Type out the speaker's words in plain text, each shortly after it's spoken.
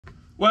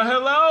Well,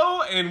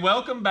 hello and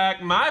welcome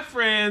back, my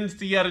friends,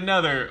 to yet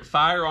another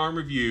firearm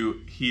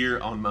review here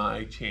on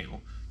my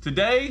channel.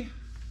 Today,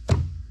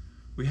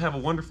 we have a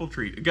wonderful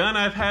treat. A gun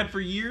I've had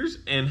for years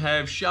and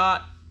have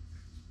shot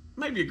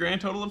maybe a grand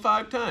total of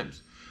 5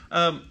 times.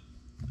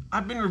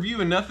 I've been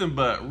reviewing nothing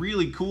but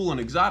really cool and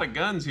exotic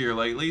guns here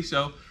lately,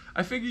 so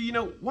I figured,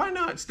 why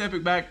not step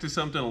it back to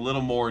something a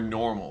little more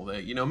normal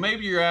that,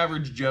 maybe your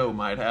average Joe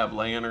might have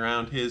laying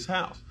around his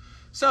house.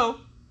 So,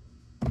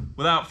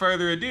 without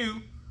further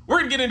ado, we're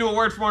going to get into a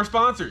word from our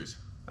sponsors.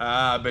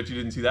 I bet you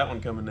didn't see that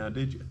one coming now,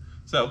 did you?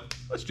 So,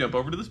 let's jump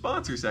over to the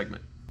sponsor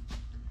segment.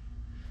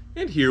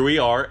 And here we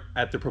are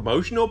at the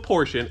promotional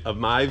portion of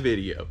my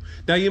video.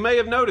 Now, you may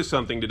have noticed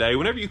something today.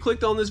 Whenever you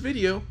clicked on this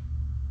video,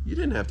 you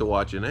didn't have to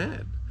watch an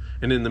ad.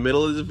 And in the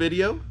middle of this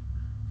video,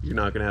 you're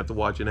not going to have to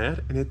watch an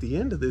ad. And at the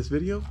end of this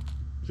video,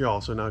 you're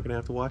also not going to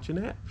have to watch an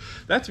ad.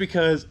 That's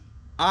because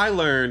I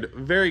learned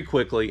very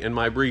quickly in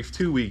my brief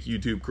 2-week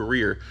YouTube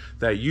career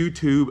that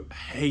YouTube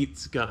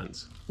hates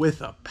guns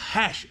with a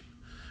passion.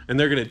 And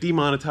they're going to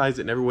demonetize it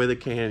in every way they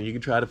can. You can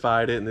try to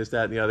fight it and this,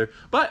 that, and the other.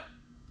 But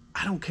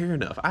I don't care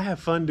enough. I have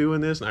fun doing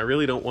this, and I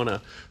really don't want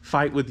to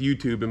fight with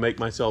YouTube and make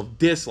myself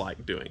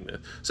dislike doing this.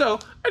 So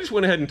I just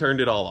went ahead and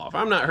turned it all off.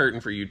 I'm not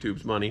hurting for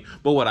YouTube's money.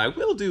 But what I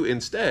will do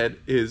instead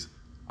is,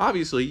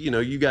 obviously,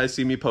 you guys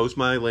see me post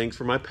my links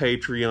for my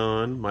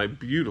Patreon, my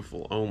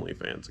beautiful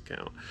Onlyfans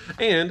account,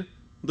 and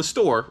the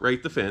store,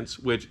 Rate the Fence,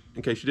 which,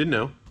 in case you didn't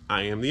know,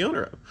 I am the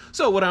owner of.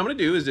 So what I'm going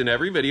to do is in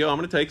every video, I'm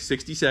going to take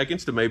 60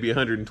 seconds to maybe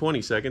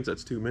 120 seconds.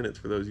 That's 2 minutes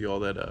for those of y'all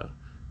that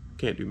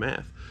can't do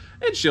math.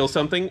 And show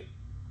something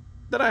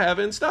that I have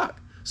in stock.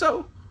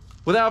 So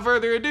without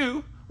further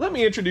ado, let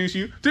me introduce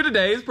you to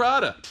today's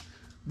product.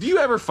 Do you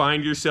ever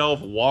find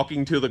yourself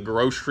walking to the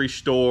grocery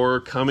store,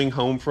 coming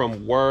home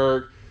from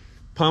work,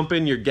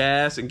 pumping your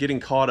gas and getting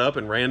caught up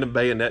in random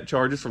bayonet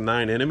charges from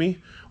Thine Enemy?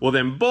 Well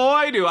then,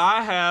 boy, do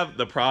I have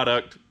the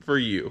product for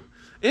you.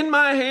 In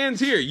my hands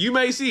here, you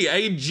may see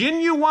a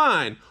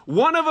genuine,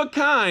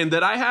 one-of-a-kind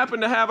that I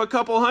happen to have a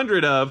couple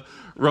hundred of,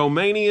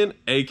 Romanian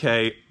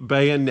AK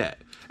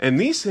bayonet. And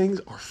these things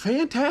are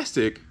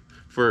fantastic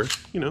for,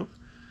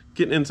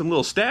 getting in some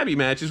little stabby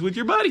matches with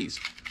your buddies.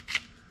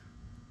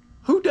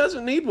 Who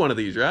doesn't need one of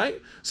these, right?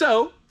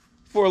 So,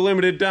 for a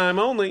limited time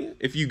only,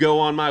 if you go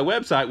on my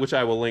website, which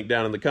I will link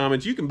down in the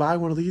comments, you can buy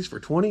one of these for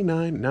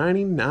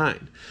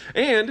 $29.99.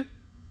 And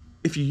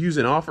if you use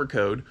an offer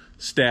code,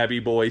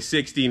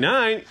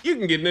 StabbyBoy69, you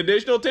can get an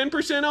additional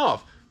 10%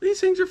 off.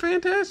 These things are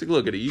fantastic.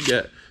 Look at it. You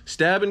got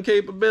stabbing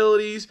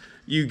capabilities.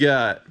 You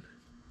got,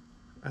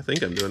 I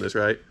think I'm doing this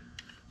right,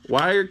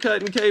 wire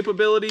cutting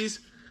capabilities.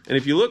 And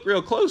if you look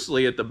real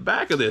closely at the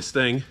back of this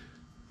thing,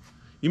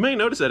 you may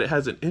notice that it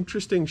has an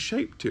interesting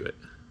shape to it,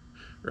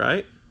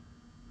 right?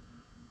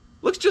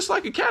 Looks just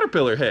like a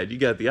caterpillar head. You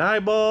got the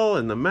eyeball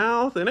and the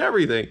mouth and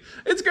everything.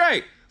 It's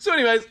great. So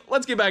anyways,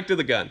 let's get back to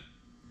the gun.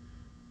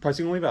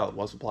 Pricing only valid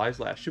while supplies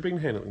last. Shipping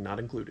and handling not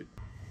included.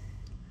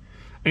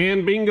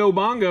 And bingo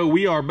bongo,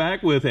 we are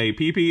back with a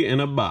PP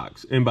in a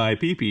box. And by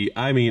PP,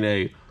 I mean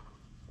a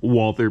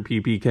Walther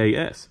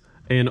PPKS.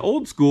 An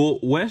old school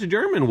West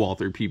German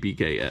Walther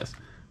PPKS,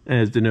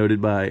 as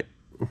denoted by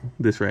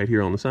this right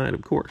here on the side,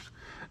 of course.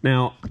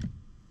 Now,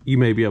 you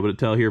may be able to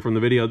tell here from the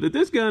video that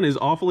this gun is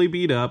awfully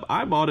beat up.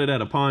 I bought it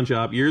at a pawn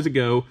shop years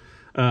ago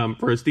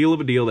for a steal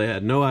of a deal. They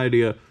had no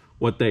idea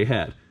what they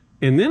had.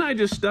 And then I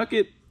just stuck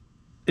it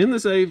in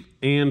the safe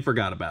and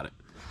forgot about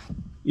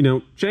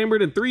it.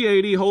 Chambered at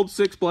 380, holds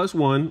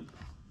 6+1.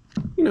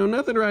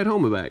 Nothing to write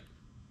home about.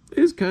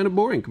 It's kind of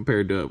boring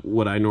compared to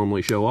what I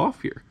normally show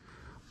off here.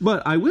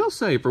 But I will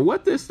say, for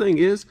what this thing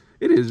is,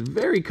 it is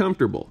very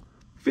comfortable.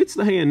 Fits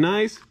the hand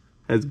nice,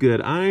 has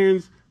good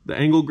irons. The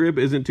angle grip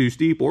isn't too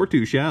steep or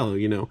too shallow,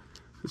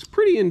 It's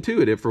pretty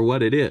intuitive for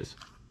what it is.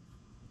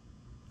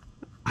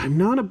 I'm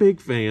not a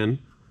big fan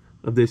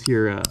of this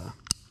here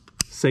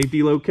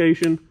safety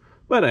location,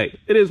 but hey,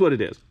 it is what it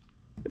is.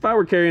 If I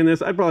were carrying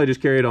this, I'd probably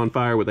just carry it on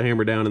fire with the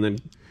hammer down and then,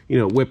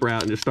 whip her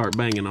out and just start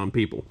banging on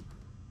people.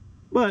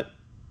 But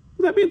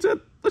with that being said,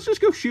 let's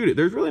just go shoot it.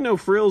 There's really no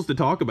frills to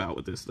talk about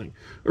with this thing.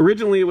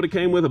 Originally, it would have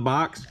came with a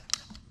box,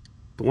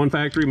 the 1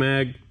 factory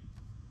mag,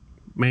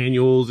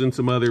 manuals, and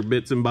some other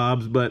bits and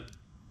bobs, but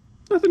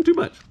nothing too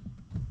much.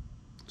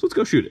 So let's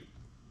go shoot it.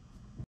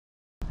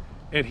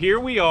 And here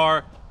we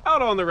are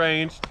out on the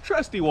range,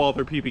 trusty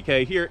Walther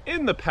PPk here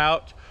in the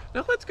pouch.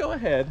 Now let's go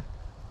ahead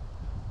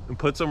and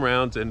put some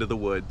rounds into the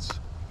woods.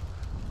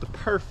 The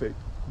perfect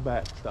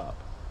backstop,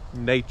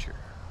 nature.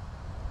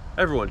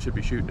 Everyone should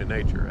be shooting in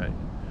nature, right?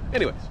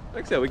 Anyways,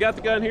 like I said, we got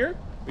the gun here.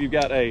 We've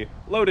got a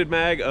loaded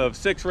mag of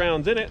 6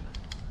 rounds in it.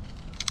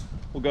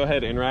 We'll go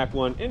ahead and rack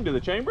one into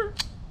the chamber.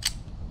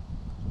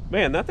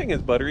 Man, that thing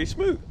is buttery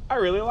smooth. I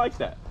really like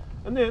that.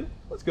 And then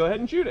let's go ahead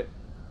and shoot it.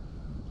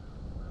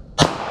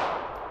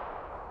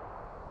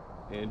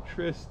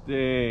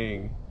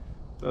 Interesting.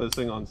 Throw this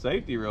thing on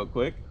safety real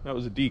quick. That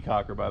was a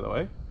decocker, by the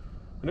way.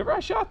 Whenever I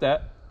shot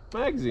that,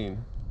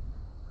 magazine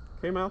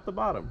came out the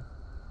bottom.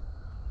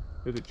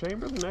 Did it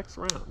chamber the next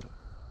round?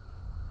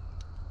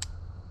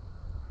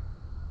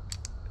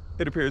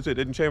 it appears it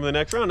didn't chamber the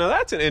next round. Now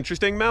that's an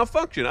interesting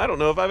malfunction. I don't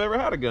know if I've ever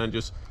had a gun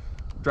just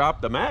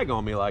drop the mag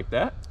on me like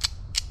that.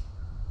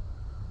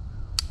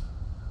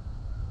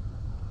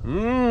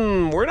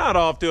 We're not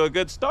off to a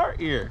good start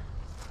here.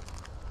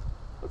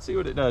 Let's see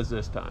what it does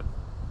this time.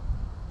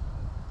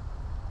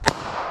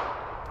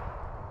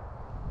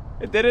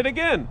 It did it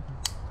again.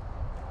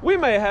 We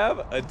may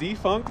have a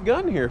defunct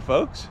gun here,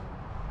 folks.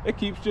 It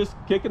keeps just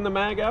kicking the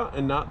mag out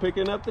and not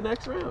picking up the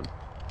next round.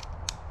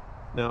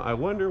 Now, I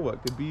wonder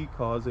what could be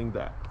causing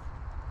that.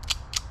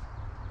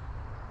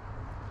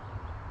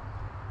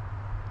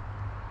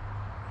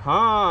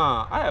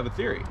 I have a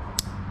theory.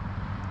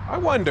 I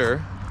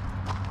wonder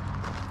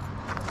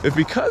if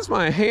because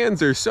my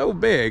hands are so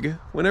big,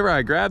 whenever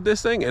I grab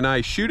this thing and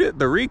I shoot it,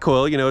 the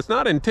recoil, you know, it's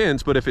not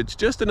intense, but if it's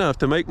just enough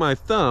to make my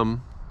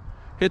thumb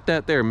hit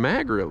that there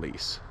mag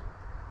release.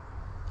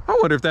 I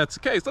wonder if that's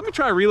the case. Let me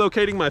try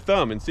relocating my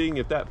thumb and seeing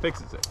if that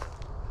fixes it.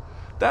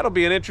 That'll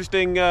be an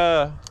interesting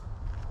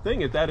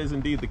thing if that is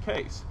indeed the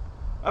case.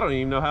 I don't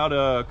even know how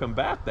to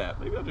combat that.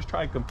 Maybe I'll just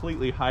try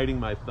completely hiding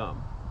my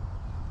thumb.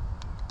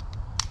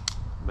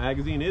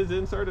 Magazine is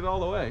inserted all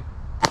the way.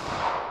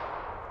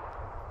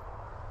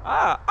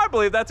 I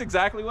believe that's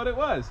exactly what it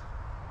was.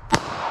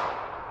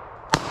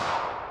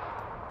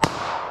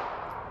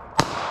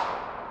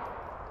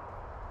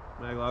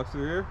 Mag locks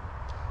through here.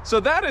 So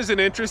that is an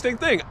interesting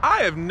thing.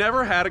 I have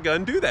never had a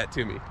gun do that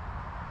to me.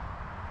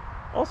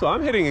 Also,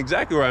 I'm hitting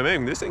exactly where I'm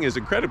aiming. This thing is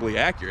incredibly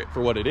accurate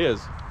for what it is,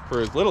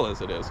 for as little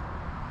as it is.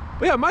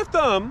 But yeah, my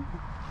thumb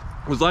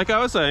was, like I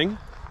was saying,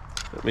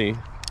 let me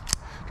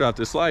drop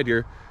this slide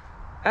here.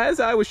 As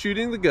I was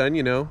shooting the gun,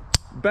 you know,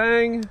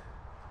 bang,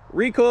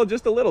 recoil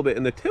just a little bit,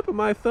 and the tip of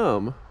my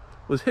thumb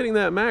was hitting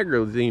that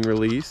magazine,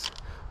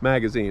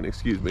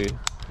 excuse me.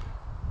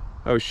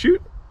 I was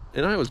shooting,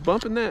 and I was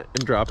bumping that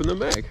and dropping the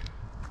mag.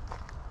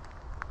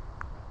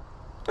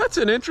 That's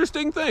an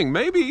interesting thing.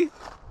 Maybe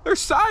there's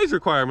size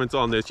requirements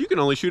on this. You can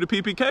only shoot a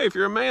PPK if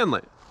you're a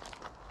manlet.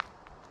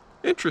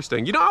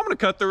 Interesting. You know, I'm going to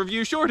cut the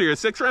review short here at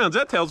 6 rounds.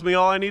 That tells me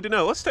all I need to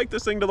know. Let's take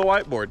this thing to the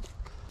whiteboard.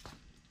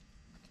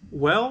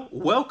 Well,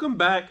 welcome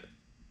back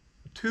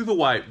to the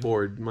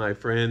whiteboard, my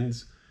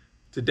friends.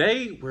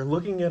 Today, we're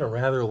looking at a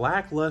rather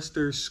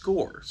lackluster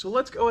score. So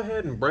let's go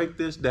ahead and break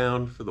this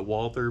down for the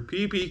Walther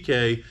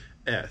PPk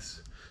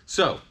S.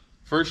 So,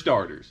 for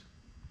starters,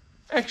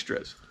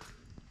 extras.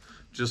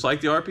 Just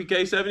like the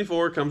RPK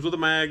 74, comes with a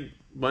mag,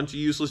 bunch of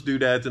useless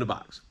doodads in a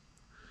box.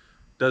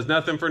 Does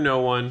nothing for no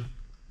one.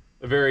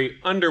 A very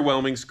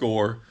underwhelming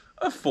score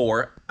of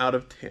 4 out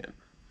of 10.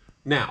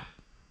 Now,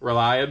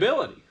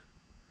 reliability.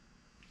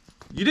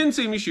 You didn't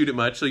see me shoot it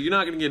much, so you're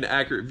not going to get an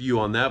accurate view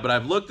on that, but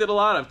I've looked at a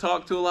lot, I've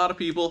talked to a lot of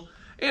people,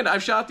 and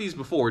I've shot these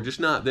before, just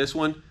not this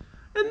one,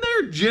 and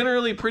they're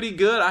generally pretty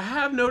good. I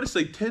have noticed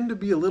they tend to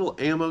be a little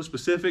ammo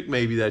specific.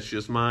 Maybe that's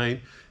just mine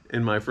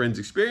and my friend's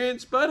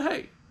experience, but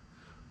hey,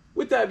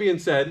 with that being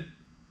said,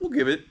 we'll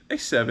give it a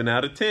 7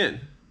 out of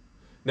 10.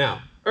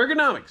 Now,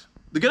 ergonomics.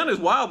 The gun is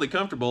wildly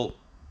comfortable,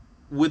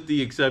 with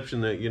the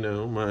exception that, you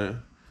know, my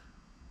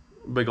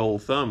big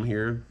old thumb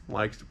here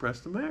likes to press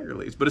the mag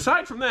release. But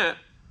aside from that,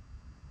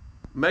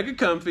 mega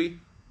comfy,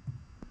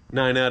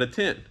 9 out of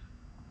 10.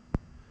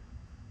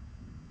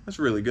 That's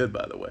really good,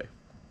 by the way.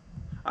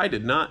 I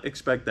did not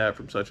expect that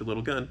from such a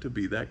little gun to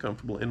be that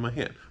comfortable in my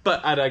hand.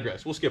 But I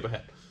digress. We'll skip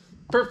ahead.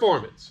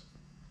 Performance.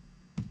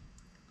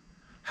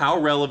 How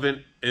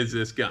relevant is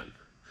this gun?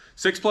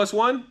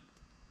 6+1?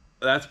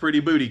 That's pretty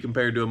booty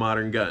compared to a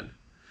modern gun.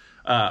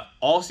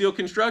 All steel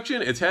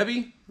construction, it's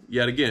heavy.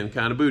 Yet again,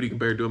 kind of booty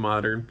compared to a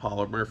modern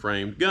polymer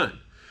framed gun.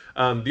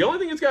 The only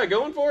thing it's got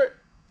going for it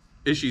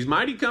is she's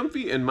mighty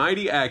comfy and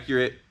mighty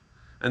accurate,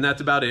 and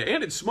that's about it.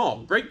 And it's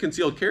small. Great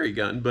concealed carry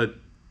gun, but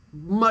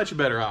much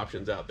better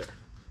options out there.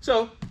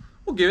 So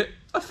we'll give it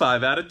a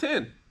 5 out of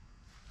 10.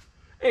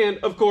 And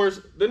of course,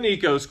 the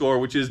Nico score,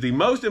 which is the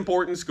most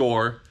important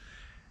score.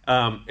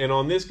 And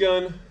on this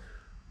gun,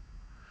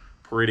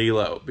 pretty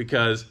low,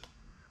 because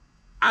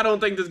I don't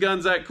think this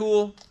gun's that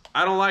cool.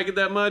 I don't like it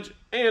that much,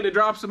 and it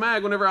drops the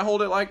mag whenever I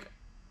hold it like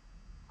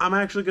I'm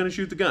actually going to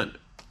shoot the gun.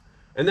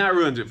 And that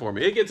ruins it for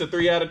me. It gets a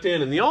 3 out of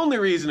 10, and the only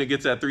reason it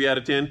gets that 3 out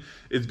of 10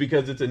 is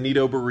because it's a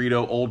Nito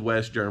Burrito Old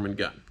West German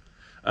gun.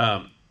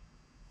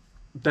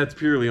 That's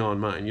purely on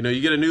mine. You know,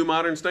 you get a new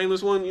modern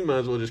stainless one, you might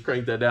as well just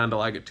crank that down to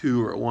like a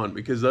 2 or a 1,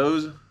 because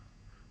those,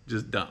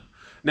 just dumb.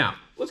 Now,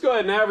 let's go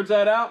ahead and average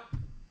that out.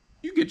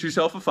 You get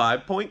yourself a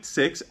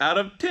 5.6 out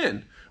of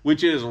 10,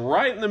 which is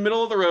right in the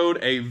middle of the road,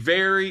 a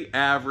very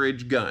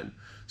average gun.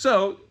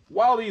 So,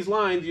 while these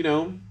lines, you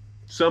know,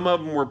 some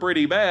of them were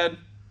pretty bad,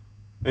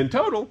 in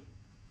total,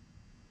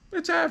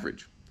 it's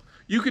average.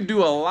 You could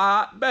do a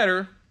lot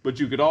better, but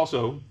you could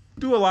also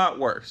do a lot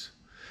worse.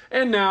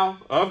 And now,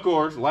 of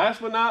course,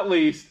 last but not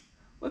least,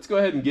 let's go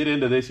ahead and get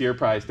into this here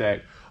price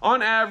tag.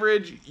 On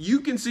average, you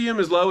can see them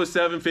as low as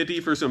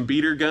 $750 for some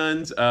beater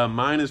guns.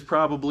 Mine is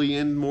probably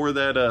in more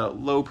that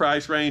low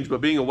price range,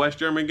 but being a West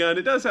German gun,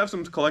 it does have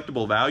some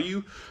collectible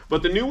value.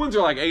 But the new ones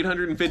are like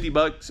 $850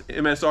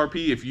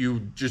 MSRP. If you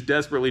just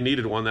desperately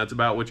needed one, that's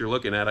about what you're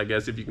looking at, I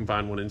guess, if you can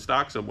find one in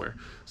stock somewhere.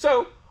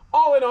 So,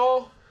 all in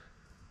all,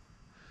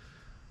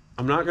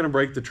 I'm not going to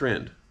break the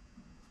trend.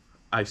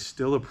 I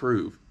still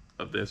approve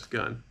of this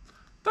gun.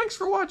 Thanks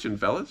for watching,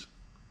 fellas.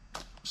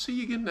 See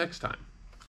you again next time.